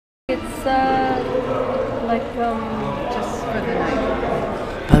It's like just for the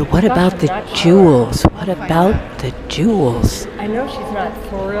night. But what about the jewels? What about the jewels? I know she's not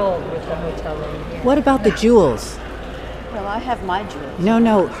thrilled with the hotel room here. What about the jewels? Well, I have my jewels.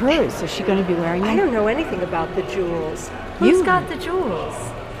 No, hers. Is she going to be wearing them? I don't know anything about the jewels. Who's got the jewels?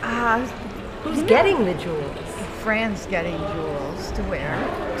 Who's getting the jewels? Fran's getting jewels to wear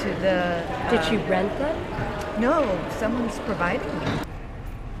to the... Did she rent them? No, someone's providing them.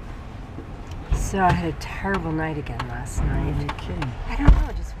 So I had a terrible night again last night. Okay. I don't know,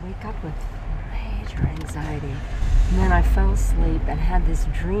 just wake up with major anxiety. And then I fell asleep and had this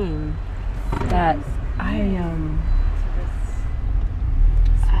dream that I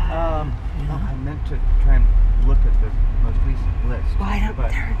meant to try and look at the most recent list. well, I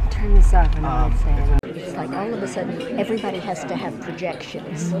don't turn this off. I know what I'm saying. It's like all of a sudden everybody has to have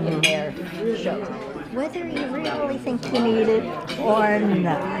projections in their shows, whether you really think you need it or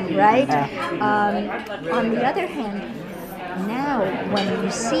not, right? On the other hand, now when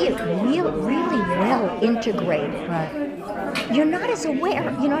you see it really well integrated, you're not as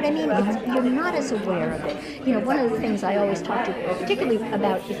aware, you know what I mean? You're not as aware of it. You know, one of the things I always talk to,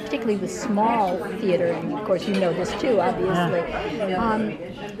 particularly with small theater, and of course you know this too, obviously,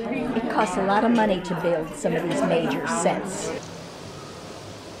 it costs a lot of money to build some of these major sets.